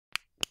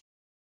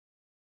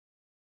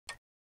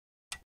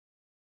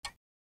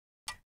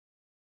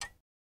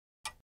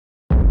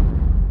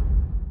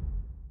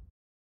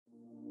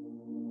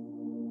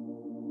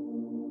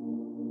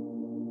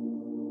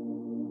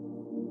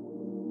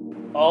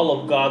All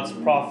of God's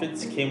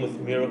prophets came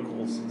with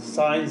miracles,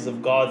 signs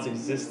of God's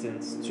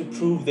existence, to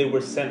prove they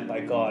were sent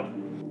by God.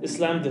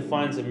 Islam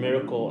defines a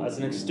miracle as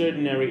an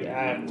extraordinary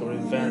act or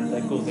event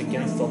that goes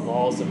against the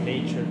laws of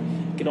nature.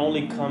 It can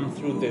only come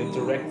through the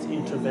direct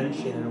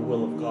intervention and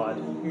will of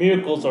God.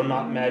 Miracles are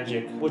not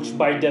magic, which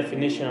by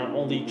definition are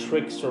only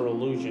tricks or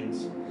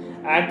illusions.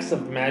 Acts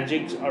of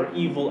magic are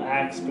evil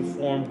acts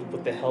performed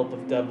with the help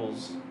of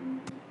devils.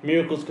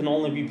 Miracles can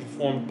only be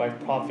performed by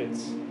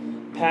prophets.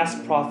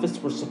 Past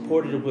prophets were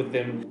supported with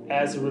them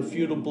as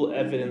irrefutable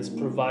evidence,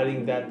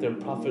 providing that their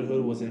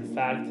prophethood was in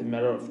fact a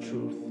matter of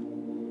truth.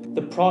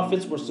 The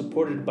prophets were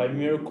supported by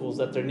miracles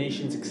that their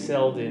nations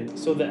excelled in,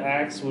 so the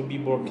acts would be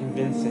more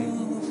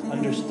convincing,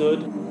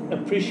 understood,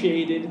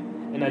 appreciated,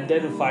 and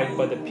identified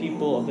by the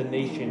people of the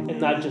nation,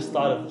 and not just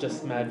thought of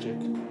just magic.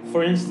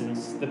 For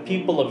instance, the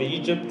people of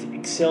Egypt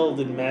excelled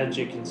in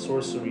magic and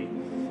sorcery,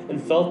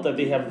 and felt that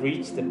they have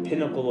reached the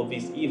pinnacle of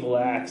these evil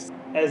acts,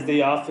 as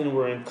they often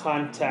were in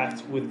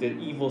contact with the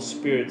evil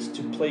spirits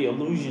to play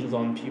illusions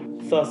on people.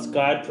 Thus,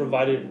 God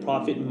provided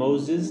Prophet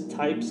Moses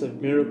types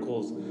of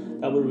miracles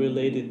that were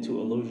related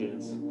to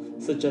illusions,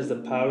 such as the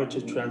power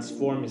to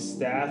transform his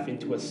staff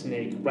into a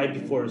snake right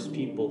before his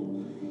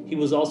people. He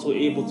was also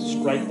able to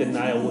strike the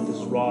Nile with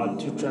his rod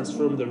to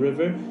transform the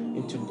river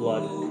into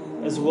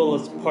blood, as well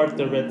as part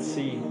the Red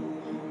Sea,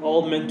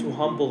 all meant to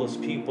humble his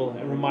people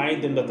and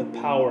remind them that the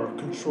power,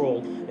 control,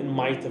 and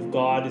might of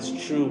God is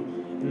true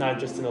and not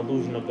just an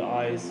illusion of the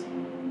eyes.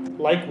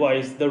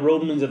 Likewise, the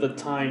Romans at the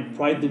time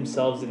prided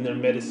themselves in their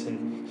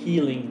medicine,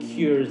 healing,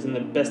 cures, and the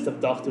best of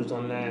doctors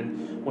on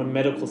land when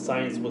medical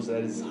science was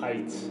at its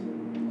height.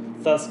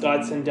 Thus,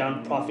 God sent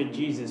down Prophet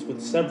Jesus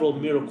with several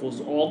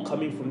miracles, all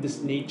coming from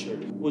this nature,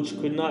 which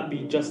could not be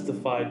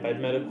justified by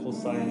medical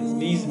science.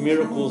 These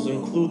miracles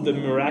include the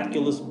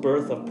miraculous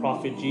birth of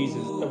Prophet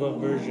Jesus of a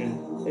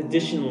virgin.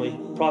 Additionally,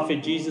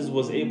 Prophet Jesus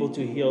was able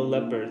to heal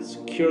lepers,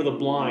 cure the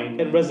blind,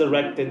 and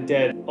resurrect the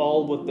dead,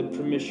 all with the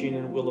permission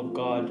and will of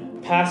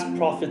God. Past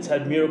prophets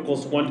had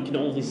miracles one can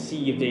only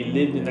see if they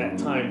lived in that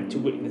time to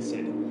witness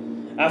it.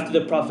 After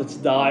the prophets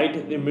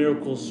died, their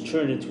miracles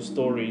turned into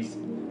stories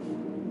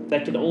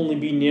that can only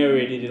be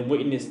narrated and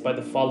witnessed by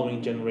the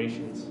following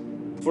generations.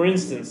 For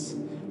instance,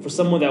 for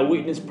someone that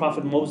witnessed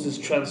Prophet Moses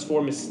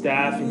transform his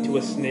staff into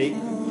a snake,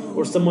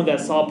 or someone that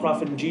saw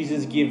Prophet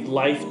Jesus give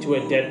life to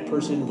a dead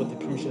person with the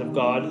permission of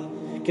God,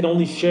 can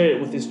only share it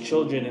with his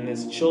children, and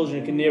his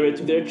children can narrate it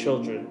to their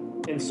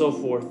children, and so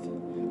forth.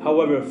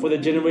 However, for the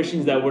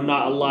generations that were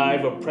not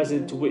alive or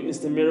present to witness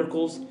the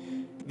miracles,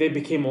 they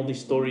became only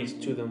stories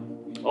to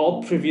them.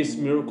 All previous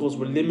miracles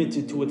were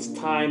limited to its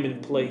time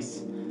and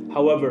place.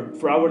 However,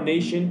 for our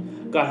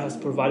nation, God has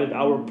provided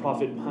our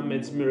Prophet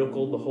Muhammad's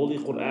miracle, the Holy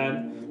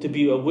Quran, to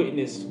be a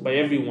witness by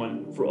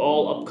everyone for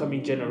all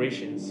upcoming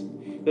generations.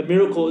 The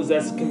miracle is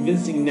as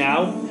convincing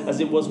now as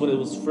it was when it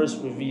was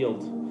first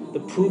revealed. The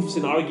proofs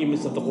and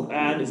arguments of the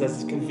Quran is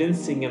as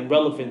convincing and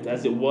relevant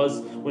as it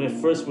was when it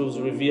first was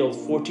revealed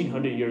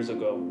 1400 years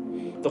ago.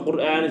 The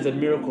Quran is a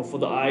miracle for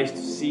the eyes to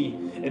see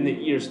and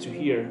the ears to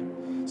hear.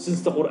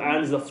 Since the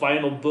Quran is the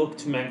final book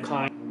to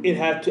mankind, it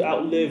had to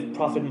outlive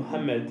Prophet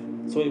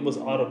Muhammad, so it was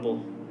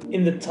audible.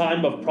 In the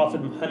time of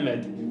Prophet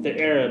Muhammad, the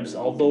Arabs,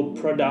 although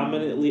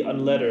predominantly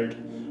unlettered,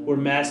 were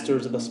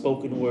masters of the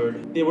spoken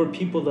word. They were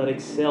people that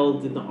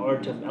excelled in the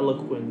art of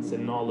eloquence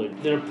and knowledge.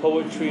 Their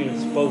poetry and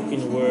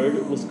spoken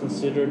word was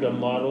considered a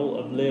model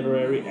of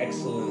literary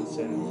excellence,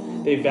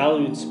 and they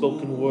valued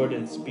spoken word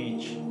and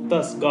speech.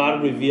 Thus,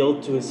 God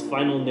revealed to his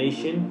final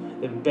nation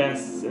the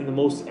best and the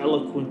most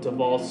eloquent of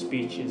all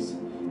speeches,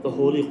 the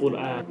Holy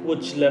Quran,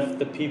 which left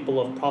the people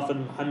of Prophet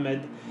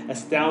Muhammad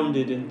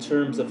astounded in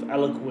terms of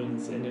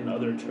eloquence and in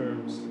other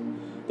terms.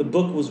 The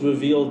book was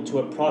revealed to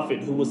a prophet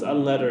who was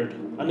unlettered,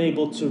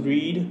 unable to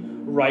read,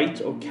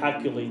 write, or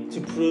calculate, to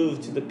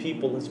prove to the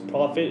people his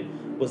prophet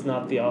was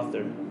not the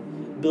author.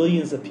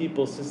 Billions of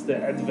people since the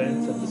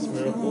advent of this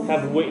miracle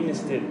have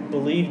witnessed it,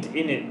 believed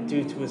in it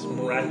due to its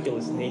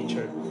miraculous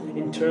nature,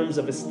 in terms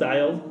of its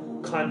style,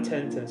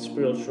 content, and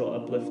spiritual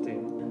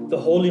uplifting. The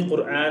Holy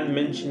Quran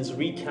mentions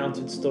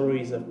recounted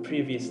stories of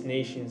previous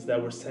nations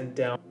that were sent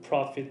down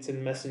prophets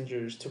and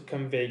messengers to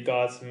convey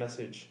God's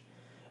message.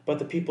 But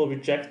the people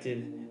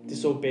rejected,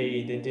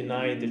 disobeyed, and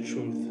denied the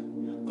truth.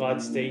 God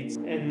states,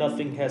 "And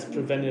nothing has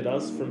prevented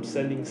us from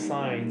sending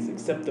signs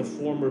except the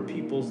former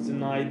peoples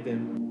denied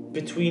them."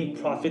 Between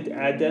Prophet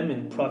Adam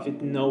and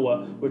Prophet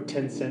Noah were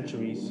 10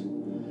 centuries.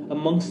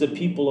 Amongst the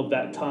people of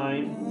that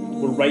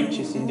time were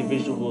righteous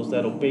individuals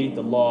that obeyed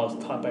the laws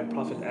taught by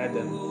Prophet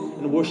Adam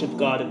and worshiped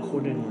God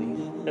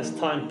accordingly. As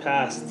time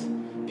passed,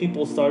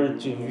 people started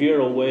to veer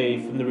away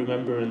from the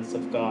remembrance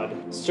of God.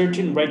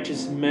 Certain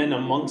righteous men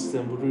amongst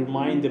them would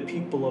remind the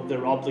people of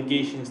their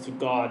obligations to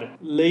God.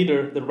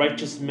 Later, the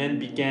righteous men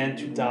began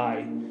to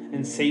die,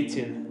 and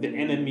Satan, the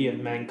enemy of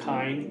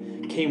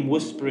mankind, came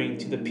whispering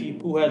to the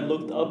people who had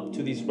looked up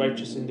to these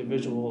righteous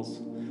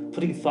individuals,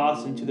 putting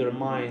thoughts into their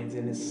minds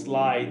in his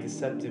sly,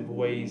 deceptive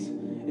ways,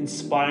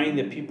 inspiring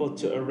the people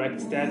to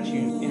erect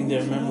statues in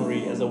their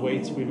memory as a way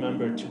to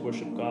remember to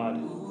worship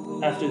God.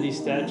 After these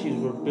statues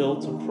were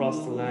built across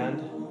the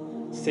land,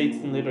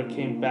 Satan later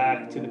came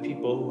back to the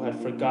people who had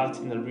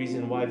forgotten the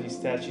reason why these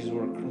statues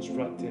were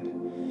constructed.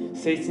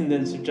 Satan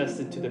then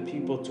suggested to the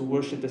people to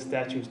worship the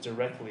statues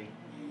directly.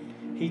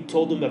 He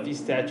told them that these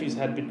statues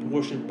had been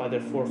worshipped by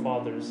their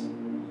forefathers.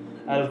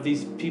 Out of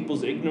these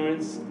people's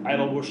ignorance,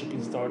 idol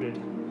worshipping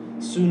started.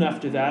 Soon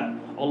after that,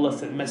 Allah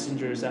sent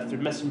messengers after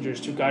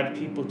messengers to guide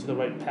people to the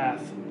right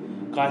path.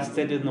 God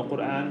stated in the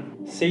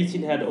Quran,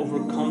 Satan had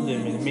overcome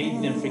them and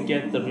made them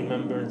forget the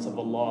remembrance of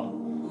Allah.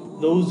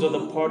 Those are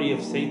the party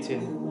of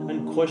Satan.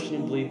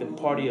 Unquestionably, the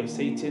party of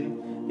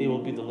Satan, they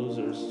will be the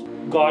losers.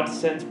 God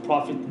sent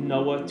Prophet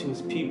Noah to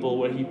his people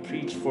where he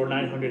preached for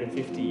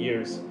 950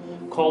 years,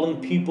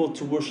 calling people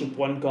to worship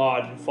one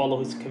God and follow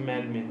his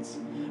commandments.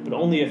 But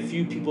only a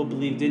few people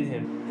believed in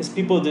him. His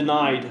people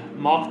denied,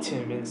 mocked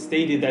him, and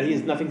stated that he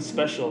is nothing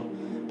special,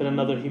 but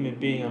another human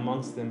being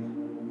amongst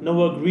them.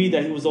 Noah agreed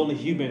that he was only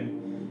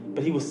human,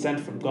 but he was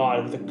sent from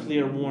God with a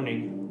clear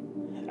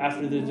warning.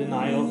 After the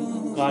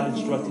denial, God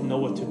instructed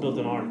Noah to build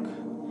an ark,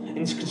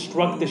 and to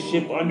construct the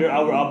ship under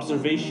our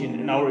observation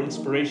and our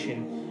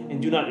inspiration,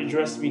 and do not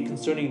address me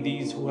concerning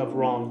these who have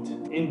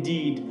wronged.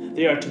 Indeed,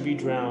 they are to be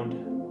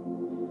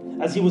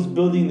drowned. As he was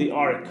building the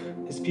ark,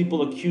 his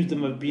people accused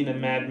him of being a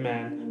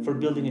madman for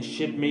building a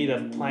ship made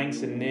of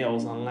planks and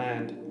nails on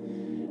land,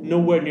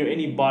 nowhere near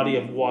any body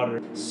of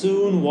water.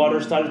 Soon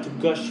water started to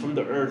gush from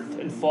the earth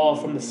and fall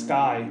from the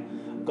sky.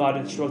 God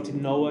instructed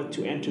Noah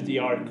to enter the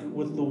ark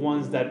with the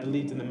ones that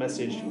believed in the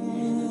message.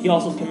 He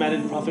also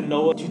commanded Prophet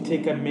Noah to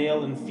take a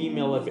male and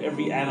female of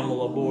every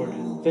animal aboard.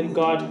 Then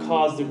God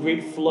caused a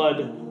great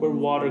flood where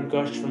water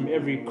gushed from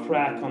every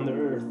crack on the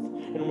earth,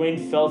 and rain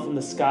fell from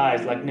the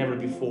skies like never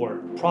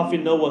before.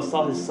 Prophet Noah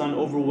saw his son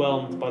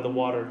overwhelmed by the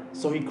water,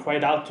 so he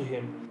cried out to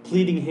him,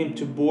 pleading him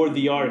to board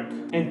the ark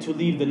and to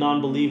leave the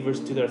non-believers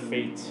to their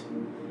fate.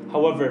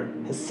 However,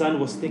 his son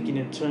was thinking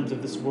in terms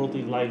of this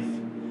worldly life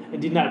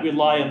and did not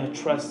rely on the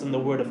trust in the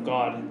word of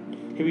God.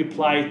 He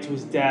replied to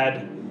his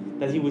dad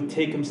that he would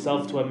take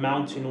himself to a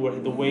mountain where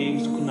the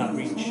waves could not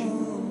reach.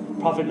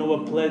 Prophet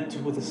Noah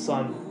pled with his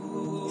son,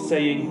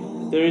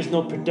 saying, "There is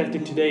no protector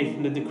today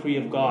from the decree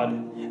of God,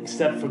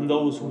 except from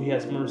those who he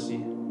has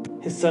mercy."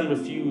 His son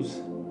refused.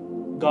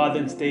 God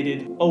then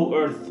stated, "O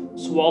earth,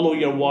 swallow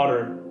your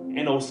water,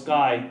 and O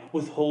sky,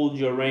 withhold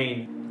your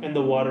rain." And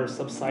the water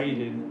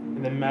subsided,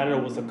 and the matter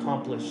was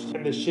accomplished,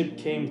 and the ship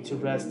came to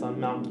rest on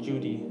Mount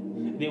Judy.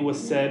 And it was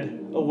said,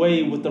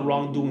 "Away with the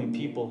wrongdoing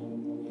people."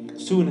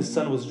 Soon his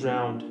son was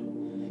drowned.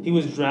 He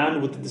was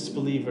drowned with the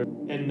disbeliever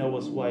and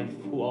Noah's wife,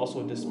 who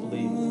also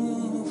disbelieved.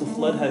 The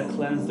flood had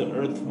cleansed the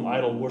earth from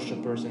idol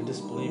worshippers and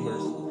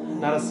disbelievers.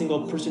 Not a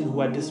single person who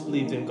had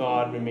disbelieved in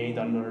God remained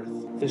on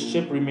earth. The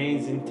ship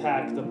remains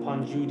intact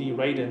upon Judy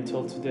right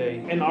until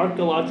today. An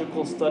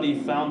archaeological study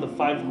found the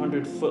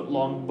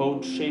 500-foot-long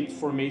boat-shaped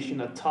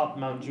formation atop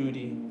Mount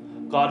Judy.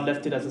 God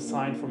left it as a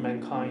sign for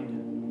mankind.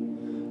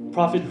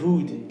 Prophet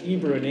Hud,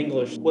 Hebrew and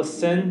English, was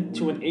sent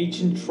to an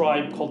ancient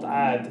tribe called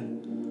Ad,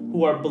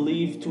 who are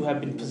believed to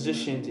have been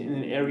positioned in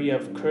an area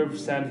of curved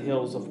sand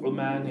hills of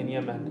Oman and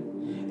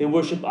Yemen. They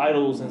worship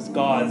idols as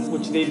gods,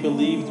 which they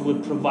believed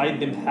would provide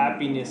them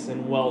happiness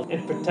and wealth,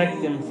 and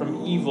protect them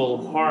from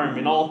evil, harm,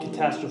 and all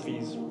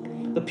catastrophes.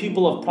 The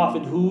people of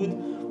Prophet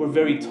Hud were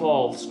very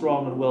tall,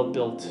 strong, and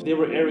well-built. They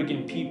were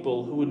arrogant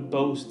people who would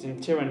boast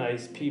and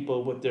tyrannize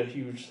people with their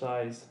huge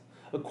size.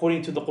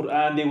 According to the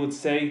Quran, they would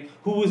say,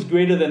 "Who is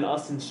greater than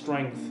us in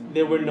strength?"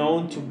 They were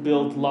known to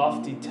build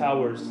lofty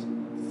towers.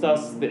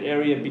 Thus, the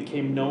area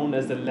became known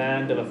as the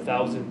land of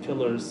 1,000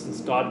 pillars,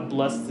 since God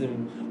blessed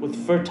them with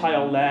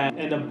fertile land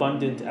and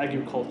abundant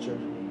agriculture,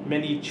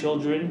 many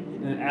children,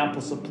 and an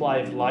ample supply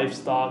of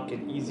livestock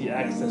and easy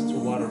access to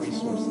water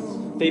resources.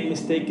 They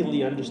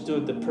mistakenly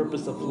understood the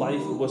purpose of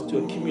life was to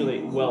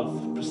accumulate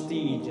wealth,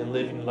 prestige, and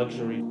live in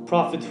luxury.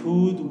 Prophet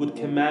Hud would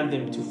command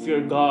them to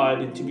fear God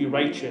and to be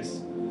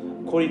righteous.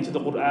 According to the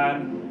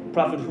Quran,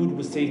 Prophet Hud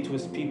would say to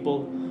his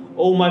people,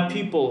 "O my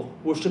people,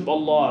 worship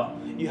Allah.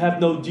 You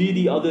have no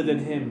deity other than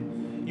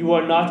Him. You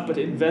are not but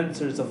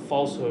inventors of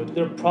falsehood."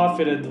 Their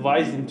prophet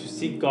advised them to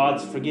seek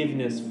God's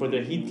forgiveness for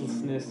their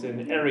heedlessness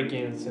and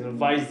arrogance, and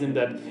advised them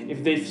that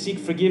if they seek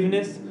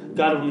forgiveness,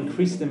 God will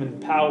increase them in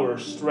power,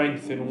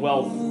 strength, and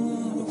wealth.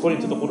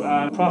 According to the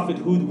Quran, Prophet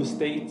Hud would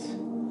state,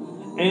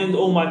 "And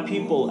O my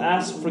people,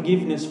 ask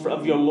forgiveness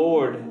of your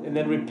Lord, and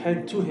then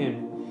repent to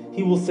Him.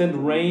 He will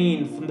send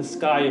rain from the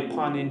sky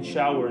upon in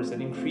showers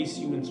and increase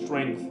you in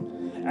strength,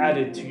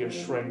 added to your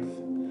strength.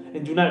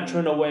 And do not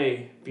turn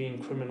away, being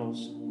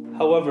criminals."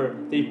 However,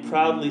 they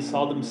proudly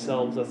saw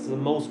themselves as the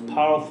most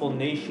powerful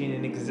nation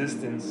in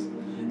existence.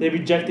 They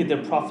rejected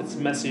their prophet's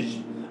message,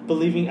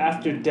 believing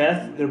after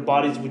death their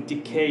bodies would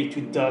decay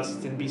to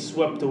dust and be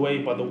swept away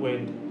by the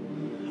wind.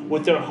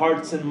 With their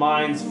hearts and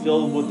minds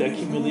filled with the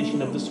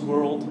accumulation of this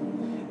world,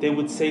 they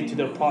would say to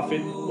their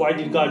prophet, "Why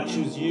did God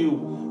choose you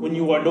when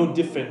you are no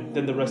different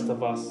than the rest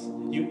of us?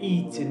 You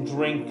eat and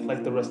drink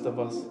like the rest of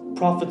us."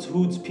 Prophet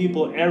Hud's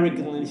people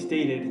arrogantly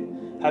stated,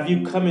 Have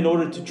you come in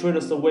order to turn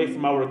us away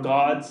from our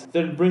gods?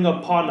 Then bring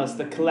upon us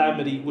the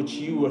calamity which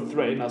you will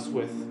threaten us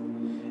with,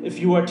 if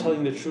you are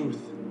telling the truth.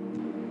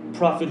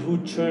 Prophet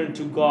Hud turned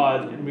to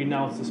God and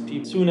renounced his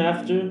people. Soon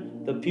after,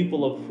 the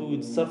people of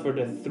Hud suffered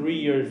a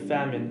 3-year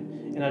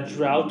famine and a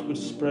drought which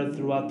spread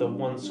throughout the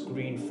once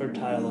green,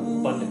 fertile, and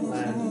abundant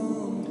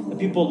land. The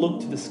people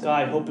looked to the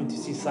sky hoping to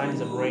see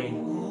signs of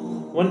rain.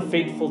 One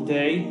fateful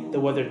day, the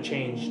weather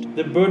changed.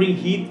 The burning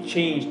heat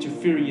changed to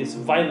furious,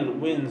 violent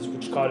winds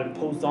which God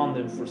imposed on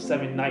them for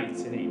 7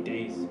 nights and 8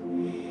 days.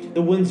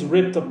 The winds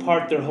ripped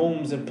apart their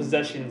homes and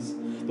possessions.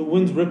 The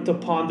winds ripped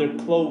upon their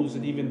clothes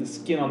and even the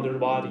skin on their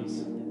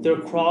bodies. Their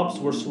crops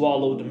were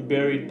swallowed and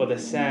buried by the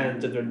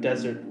sands of their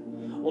desert.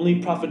 Only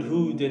Prophet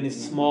Hud and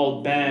his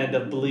small band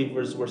of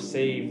believers were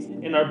saved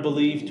and are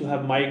believed to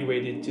have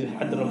migrated to the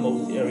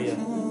Hadramaut area,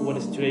 what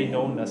is today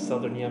known as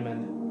southern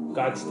Yemen.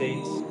 God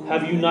states,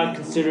 "Have you not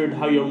considered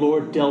how your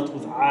Lord dealt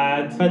with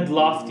Ad, who had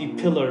lofty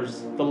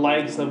pillars, the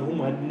likes of whom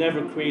had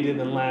never created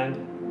in land?"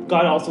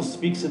 God also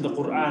speaks in the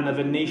Quran of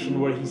a nation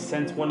where he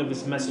sent one of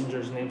his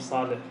messengers named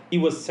Saleh. He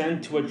was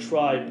sent to a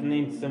tribe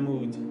named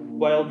Thamud.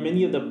 While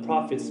many of the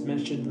prophets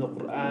mentioned in the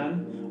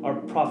Quran are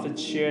prophets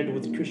shared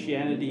with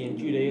Christianity and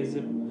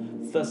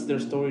Judaism, thus their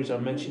stories are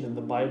mentioned in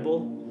the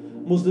Bible,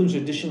 Muslims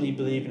traditionally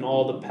believe in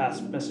all the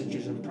past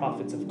messengers and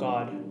prophets of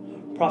God.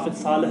 Prophet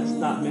Saleh is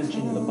not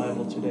mentioned in the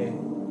Bible today.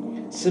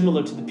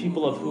 Similar to the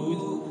people of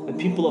Hud, the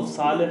people of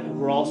Saleh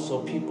were also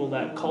people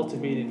that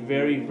cultivated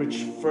very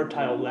rich,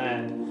 fertile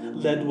land,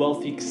 led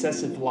wealthy,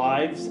 excessive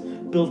lives,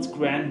 built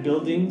grand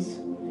buildings,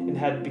 and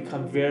had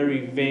become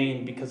very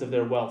vain because of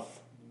their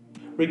wealth.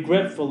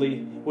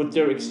 Regretfully, with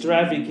their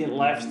extravagant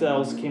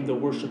lifestyles came the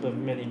worship of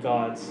many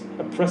gods,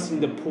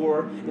 oppressing the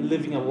poor and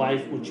living a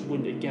life which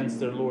went against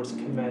their Lord's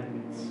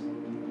commandments.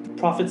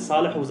 Prophet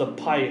Saleh was a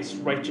pious,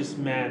 righteous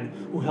man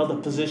who held a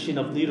position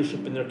of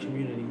leadership in their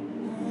community.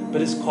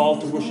 But his call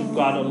to worship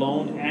God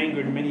alone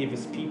angered many of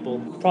his people.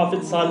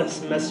 Prophet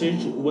Saleh's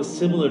message was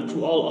similar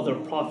to all other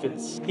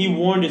prophets. He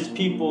warned his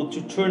people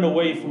to turn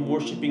away from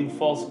worshiping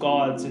false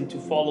gods and to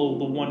follow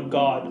the one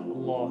God,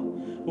 Allah,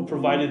 who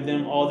provided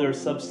them all their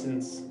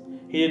substance.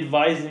 He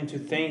advised them to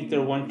thank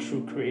their one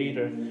true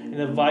Creator and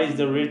advised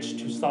the rich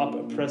to stop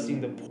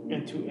oppressing the poor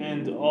and to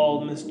end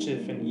all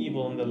mischief and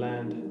evil in the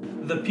land.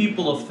 The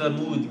people of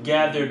Thamud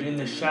gathered in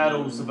the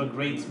shadows of a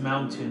great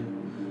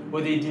mountain,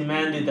 where they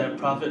demanded that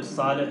Prophet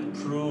Saleh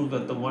prove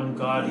that the one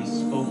God he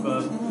spoke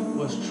of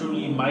was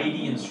truly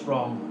mighty and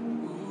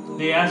strong.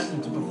 They asked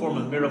him to perform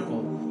a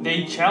miracle.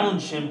 They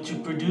challenged him to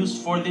produce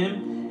for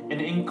them an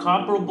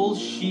incomparable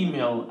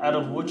she-male out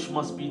of which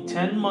must be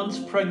 10 months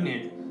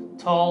pregnant,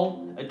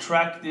 tall,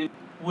 attractive,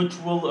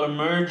 which will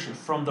emerge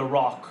from the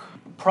rock.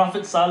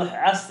 Prophet Saleh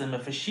asked them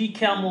if a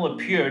she-camel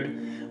appeared,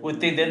 would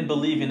they then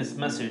believe in his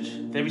message?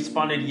 They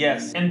responded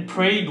yes, and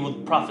prayed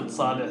with Prophet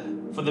Saleh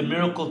for the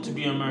miracle to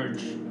be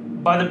emerged.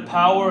 By the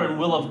power and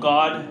will of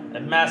God,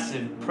 a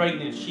massive,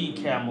 pregnant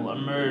she-camel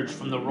emerged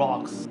from the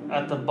rocks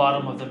at the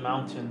bottom of the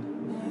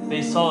mountain.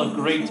 They saw a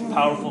great,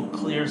 powerful,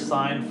 clear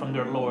sign from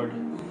their Lord.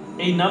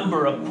 A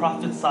number of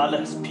Prophet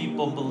Saleh's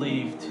people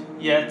believed,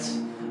 yet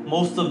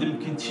most of them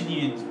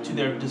continued to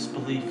their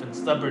disbelief and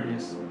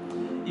stubbornness,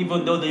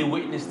 even though they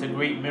witnessed a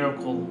great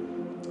miracle.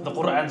 The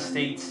Quran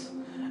states,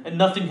 "And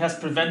nothing has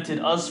prevented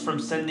us from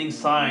sending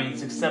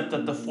signs except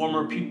that the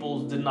former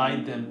peoples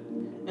denied them.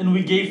 And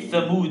we gave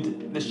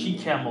Thamud, the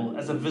she-camel,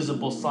 as a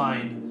visible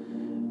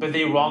sign, but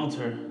they wronged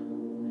her.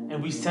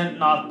 And we sent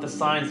not the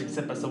signs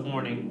except as a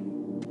warning."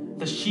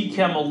 The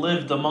she-camel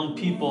lived among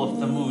people of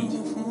Thamud.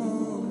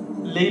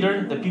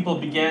 Later, the people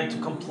began to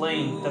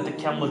complain that the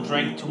camel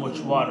drank too much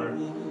water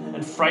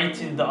and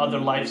frightened the other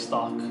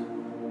livestock.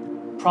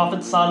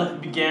 Prophet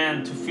Saleh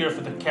began to fear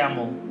for the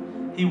camel.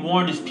 He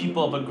warned his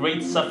people of a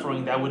great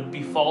suffering that would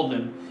befall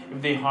them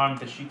if they harmed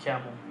the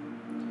she-camel.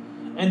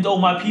 "And O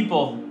my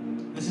people,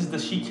 this is the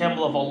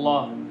she-camel of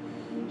Allah.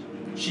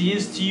 She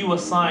is to you a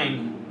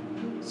sign,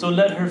 so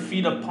let her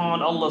feed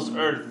upon Allah's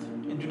earth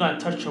and do not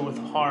touch her with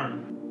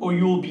harm, or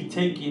you will be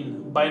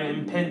taken by an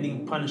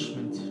impending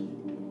punishment."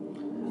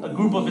 A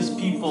group of his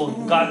people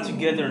got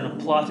together and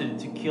plotted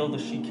to kill the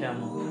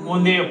she-camel.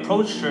 When they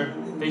approached her,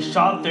 they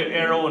shot their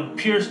arrow and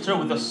pierced her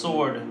with a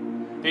sword.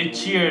 They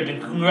cheered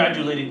and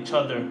congratulated each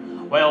other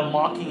while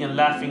mocking and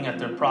laughing at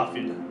their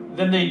prophet.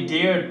 Then they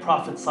dared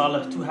Prophet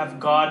Saleh to have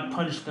God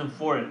punish them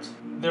for it.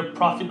 Their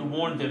prophet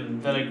warned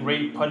them that a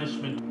great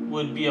punishment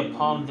would be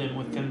upon them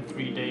within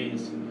 3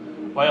 days,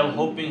 while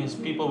hoping his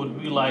people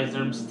would realize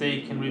their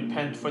mistake and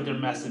repent for their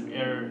massive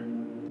error.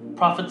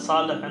 Prophet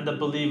Saleh and the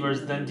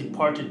believers then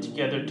departed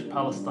together to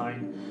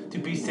Palestine to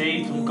be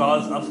saved from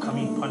God's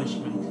upcoming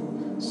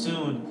punishment.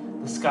 Soon,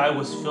 the sky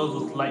was filled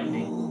with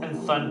lightning and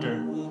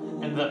thunder,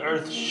 and the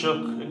earth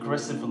shook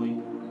aggressively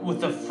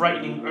with a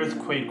frightening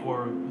earthquake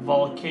or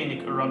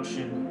volcanic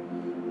eruption.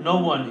 No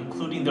one,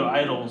 including their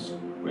idols,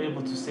 were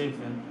able to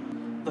save them.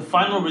 The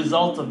final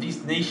result of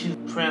these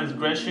nations'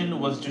 transgression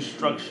was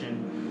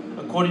destruction.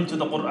 According to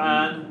the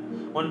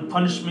Quran, when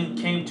punishment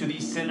came to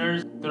these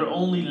sinners, their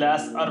only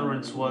last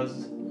utterance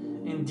was,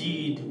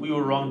 "Indeed, we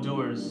were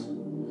wrongdoers."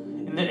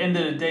 In the end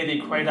of the day, they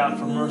cried out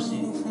for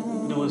mercy,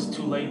 but it was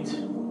too late.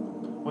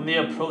 When they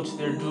approached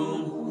their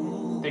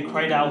doom, they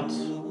cried out,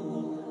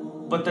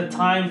 but the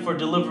time for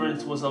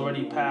deliverance was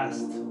already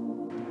past.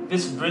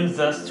 This brings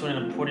us to an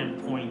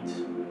important point.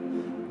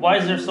 Why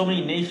is there so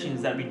many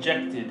nations that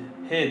rejected,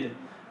 hid,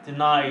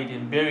 denied,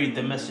 and buried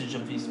the message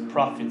of these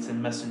prophets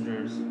and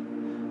messengers?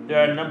 There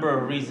are a number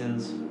of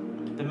reasons.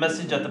 The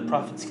message that the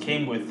prophets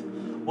came with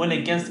went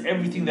against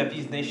everything that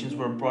these nations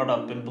were brought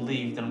up and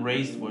believed and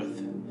raised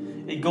with.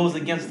 It goes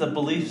against the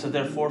beliefs of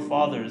their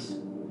forefathers.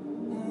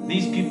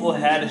 These people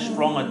had a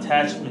strong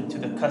attachment to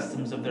the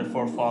customs of their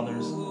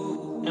forefathers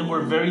and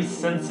were very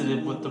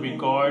sensitive with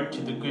regard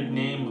to the good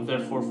name of their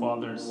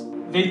forefathers.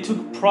 They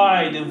took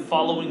pride in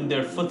following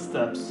their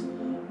footsteps,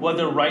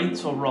 whether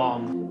right or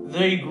wrong.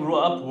 They grew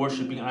up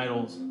worshipping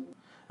idols.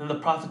 And the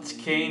prophets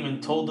came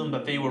and told them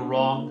that they were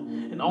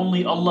wrong, and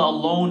only Allah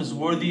alone is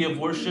worthy of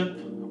worship,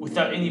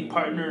 without any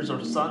partners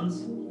or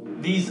sons.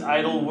 These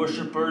idol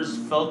worshippers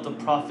felt the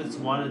prophets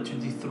wanted to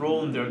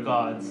dethrone their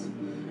gods,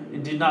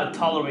 and did not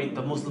tolerate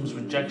the Muslims'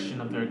 rejection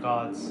of their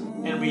gods,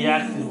 and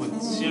reacted with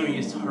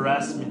serious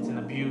harassment and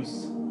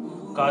abuse.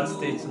 God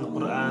states in the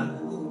Quran,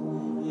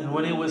 and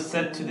when it was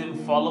said to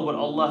them, follow what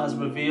Allah has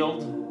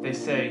revealed, they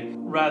say,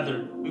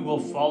 rather, we will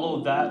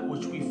follow that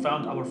which we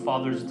found our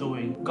fathers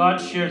doing.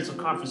 God shares a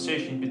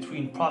conversation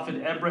between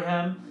Prophet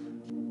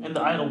Abraham and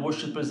the idol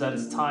worshippers at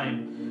his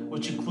time,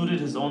 which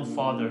included his own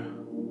father.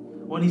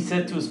 When he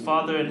said to his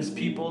father and his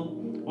people,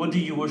 what do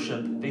you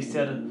worship? They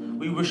said,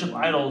 we worship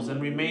idols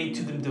and remain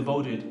to them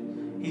devoted.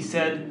 He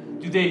said,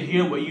 do they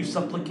hear what you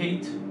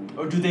supplicate?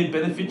 Or do they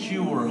benefit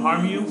you or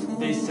harm you?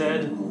 They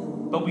said,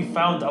 but we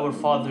found our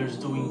fathers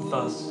doing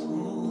thus.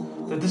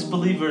 The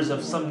disbelievers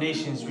of some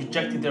nations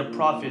rejected their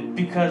prophet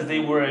because they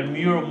were a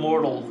mere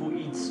mortal who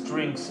eats,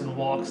 drinks, and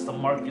walks the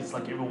markets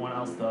like everyone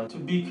else does. To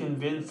be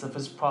convinced of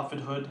his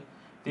prophethood,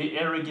 they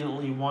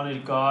arrogantly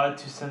wanted God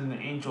to send an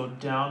angel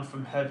down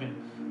from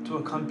heaven to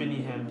accompany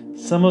him.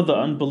 Some of the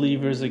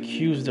unbelievers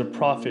accused their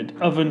prophet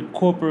of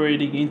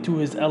incorporating into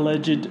his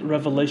alleged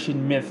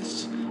revelation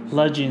myths,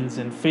 legends,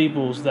 and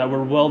fables that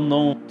were well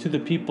known to the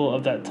people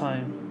of that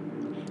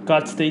time.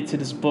 God states in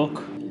his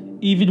book,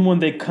 even when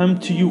they come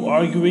to you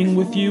arguing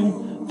with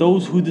you,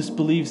 those who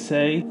disbelieve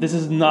say, this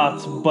is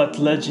not but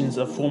legends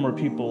of former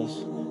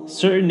peoples.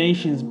 Certain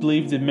nations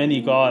believed in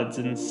many gods,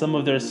 and some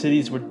of their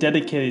cities were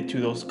dedicated to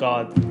those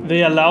gods.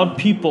 They allowed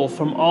people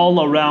from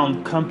all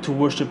around come to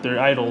worship their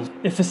idols.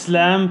 If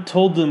Islam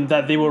told them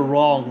that they were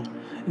wrong,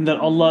 and that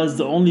Allah is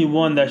the only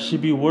one that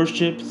should be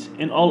worshipped,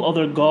 and all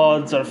other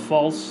gods are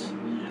false,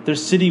 their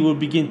city would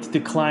begin to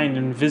decline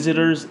in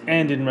visitors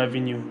and in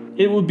revenue.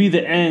 It would be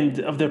the end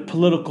of their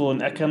political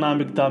and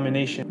economic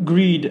domination.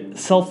 Greed,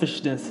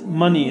 selfishness,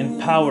 money,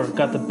 and power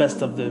got the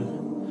best of them.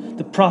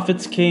 The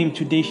prophets came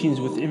to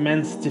nations with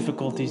immense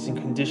difficulties and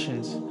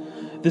conditions.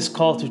 This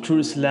call to true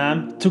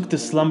Islam took the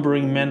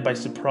slumbering men by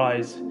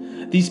surprise.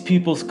 These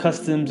people's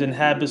customs and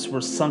habits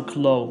were sunk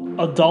low.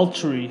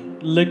 Adultery,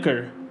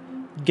 liquor,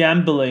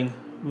 gambling,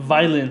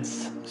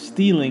 violence,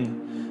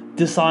 stealing,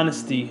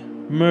 dishonesty,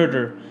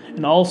 murder,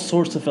 and all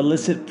sorts of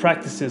illicit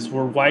practices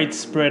were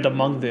widespread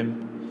among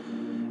them.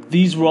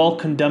 These were all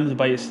condemned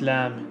by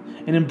Islam,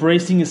 and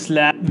embracing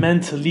Islam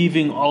meant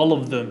leaving all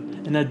of them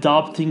and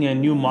adopting a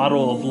new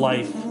model of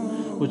life,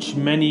 which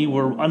many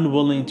were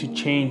unwilling to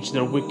change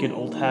their wicked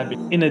old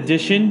habits. In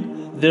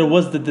addition, there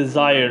was the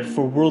desire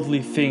for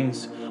worldly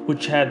things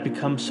which had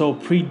become so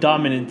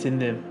predominant in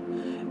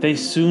them. They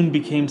soon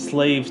became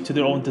slaves to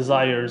their own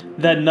desires,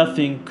 that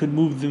nothing could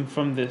move them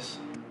from this.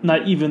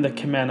 Not even the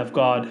command of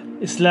God.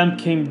 Islam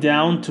came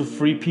down to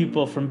free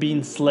people from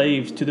being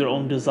slaves to their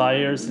own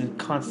desires and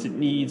constant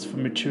needs for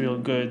material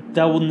goods.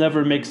 That will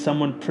never make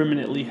someone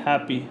permanently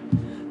happy.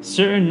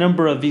 Certain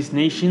number of these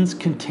nations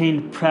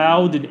contained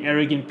proud and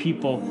arrogant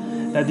people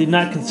that did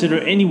not consider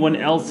anyone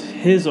else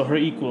his or her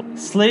equal.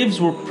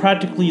 Slaves were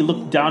practically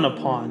looked down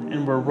upon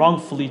and were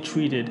wrongfully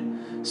treated.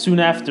 Soon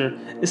after,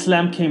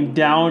 Islam came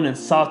down and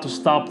sought to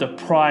stop the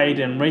pride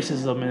and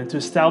racism and to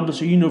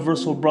establish a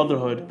universal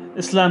brotherhood.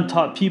 Islam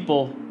taught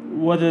people,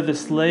 whether the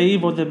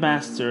slave or the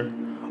master,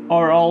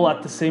 are all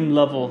at the same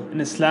level,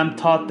 and Islam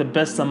taught the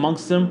best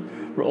amongst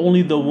them were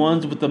only the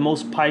ones with the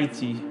most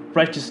piety,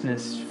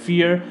 righteousness,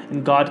 fear,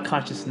 and God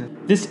consciousness.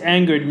 This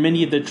angered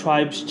many of the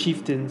tribe's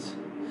chieftains.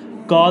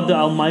 God the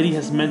Almighty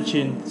has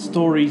mentioned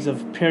stories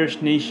of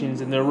perished nations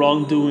and their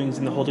wrongdoings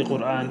in the Holy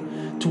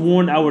Quran to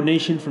warn our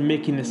nation from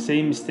making the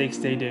same mistakes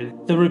they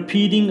did. The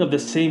repeating of the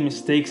same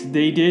mistakes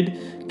they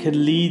did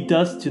can lead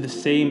us to the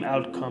same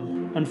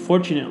outcome.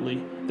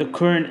 Unfortunately, the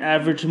current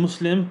average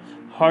Muslim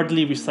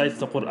hardly recites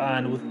the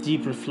Quran with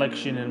deep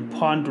reflection and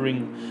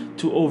pondering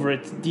over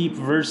its deep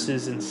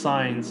verses and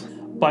signs.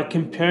 By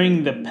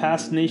comparing the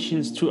past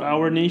nations to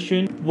our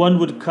nation, one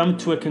would come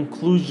to a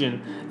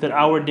conclusion that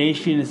our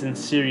nation is in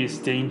serious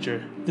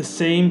danger. The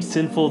same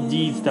sinful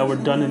deeds that were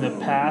done in the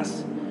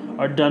past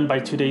are done by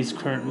today's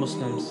current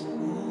Muslims.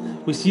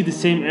 We see the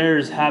same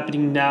errors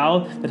happening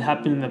now that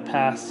happened in the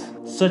past,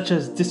 such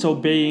as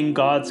disobeying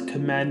God's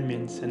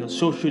commandments and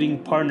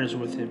associating partners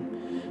with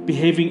Him.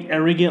 behaving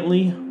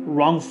arrogantly,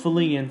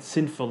 wrongfully, and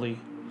sinfully.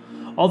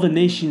 All the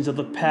nations of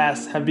the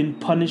past have been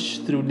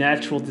punished through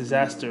natural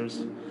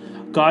disasters.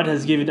 God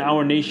has given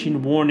our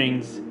nation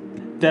warnings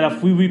that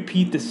if we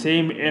repeat the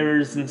same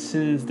errors and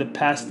sins the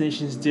past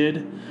nations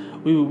did,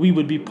 we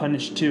would be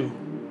punished too.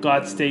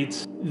 God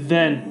states,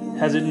 "Then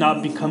has it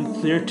not become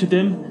clear to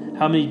them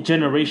how many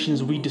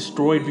generations we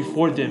destroyed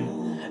before them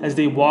as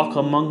they walk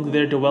among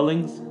their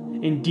dwellings?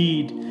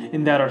 Indeed,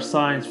 in that are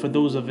signs for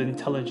those of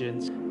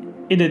intelligence."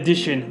 In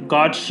addition,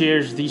 God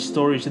shares these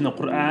stories in the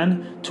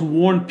Quran to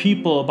warn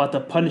people about the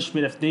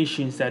punishment of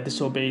nations that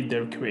disobeyed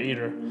their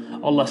Creator.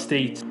 Allah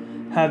states,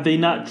 "Have they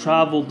not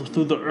traveled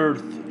through the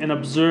earth and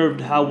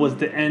observed how was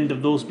the end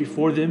of those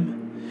before them?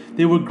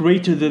 They were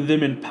greater than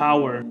them in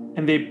power,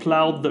 and they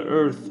plowed the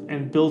earth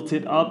and built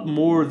it up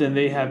more than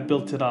they have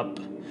built it up.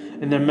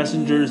 And their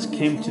messengers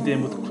came to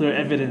them with clear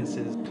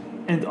evidences.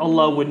 And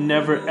Allah would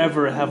never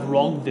ever have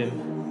wronged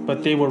them,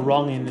 but they were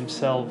wronging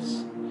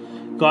themselves."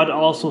 God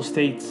also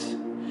states,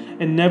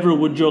 "And never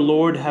would your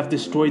Lord have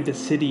destroyed the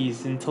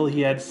cities until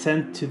he had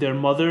sent to their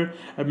mother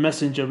a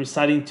messenger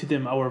reciting to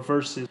them our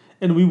verses.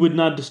 And we would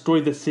not destroy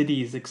the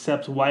cities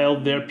except while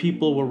their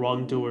people were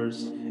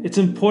wrongdoers." It's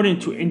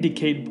important to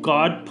indicate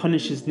God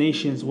punishes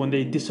nations when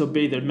they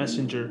disobey their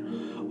messenger,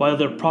 while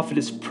their prophet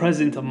is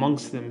present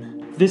amongst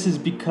them. This is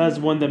because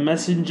when the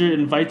messenger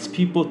invites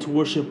people to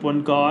worship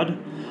one God,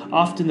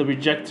 often the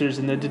rejectors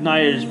and the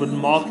deniers would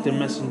mock their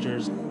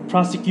messengers,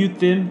 prosecute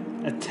them,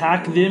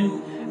 attack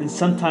them, and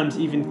sometimes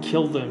even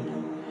kill them.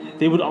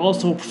 They would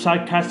also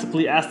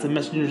sarcastically ask the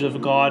messengers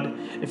of God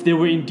if they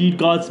were indeed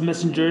God's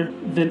messenger,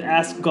 then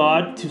ask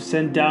God to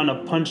send down a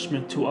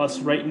punishment to us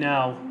right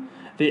now.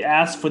 They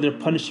asked for their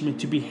punishment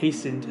to be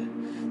hastened,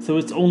 so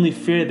it's only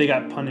fair they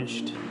got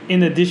punished.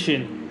 In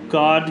addition,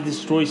 God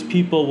destroys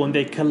people when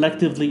they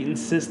collectively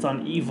insist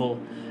on evil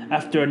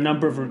after a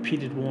number of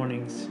repeated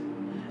warnings.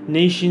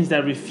 Nations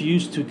that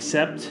refused to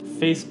accept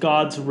faced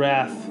God's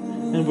wrath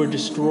and were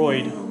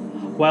destroyed,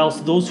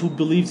 whilst those who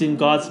believed in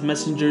God's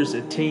messengers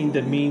attained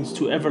the means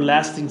to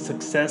everlasting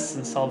success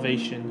and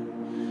salvation.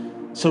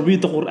 So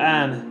read the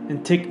Quran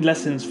and take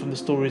lessons from the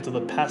stories of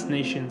the past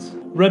nations.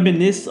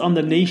 Reminisce on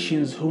the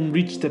nations whom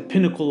reached the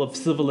pinnacle of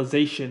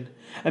civilization,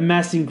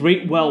 amassing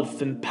great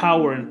wealth and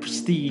power and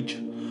prestige,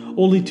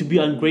 only to be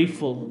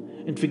ungrateful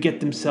and forget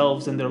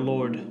themselves and their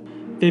Lord.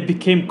 They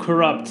became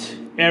corrupt,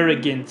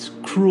 arrogant,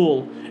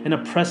 cruel, and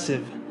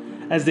oppressive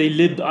as they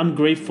lived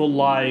ungrateful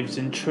lives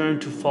and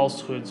turned to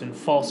falsehoods and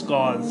false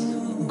gods.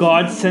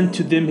 God sent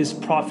to them his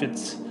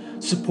prophets,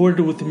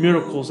 supported with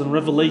miracles and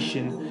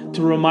revelation,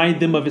 to remind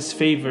them of his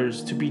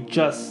favors, to be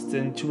just,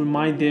 and to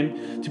remind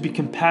them to be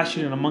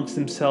compassionate amongst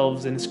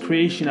themselves and his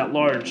creation at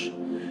large.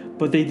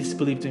 But they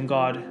disbelieved in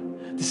God,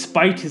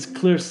 despite his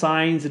clear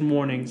signs and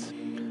warnings.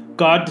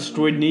 God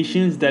destroyed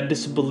nations that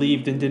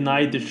disbelieved and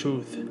denied the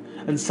truth,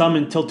 and some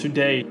until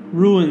today.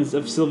 Ruins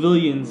of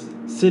civilians,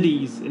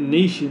 cities, and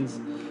nations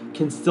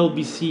can still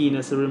be seen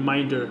as a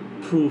reminder,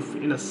 proof,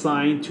 and a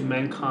sign to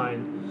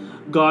mankind.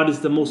 God is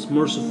the most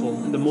merciful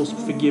and the most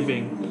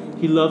forgiving.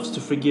 He loves to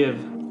forgive.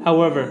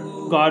 However,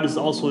 God is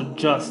also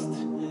just,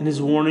 and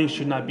his warnings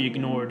should not be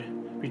ignored,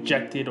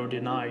 rejected, or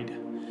denied,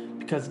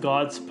 because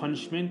God's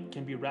punishment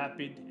can be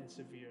rapid and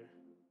severe.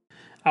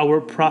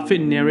 Our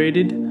prophet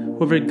narrated,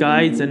 "Whoever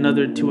guides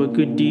another to a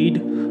good deed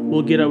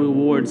will get a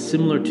reward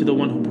similar to the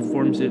one who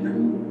performs it."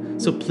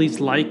 So please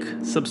like,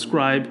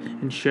 subscribe,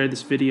 and share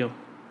this video.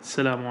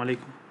 Assalamu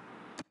alaikum.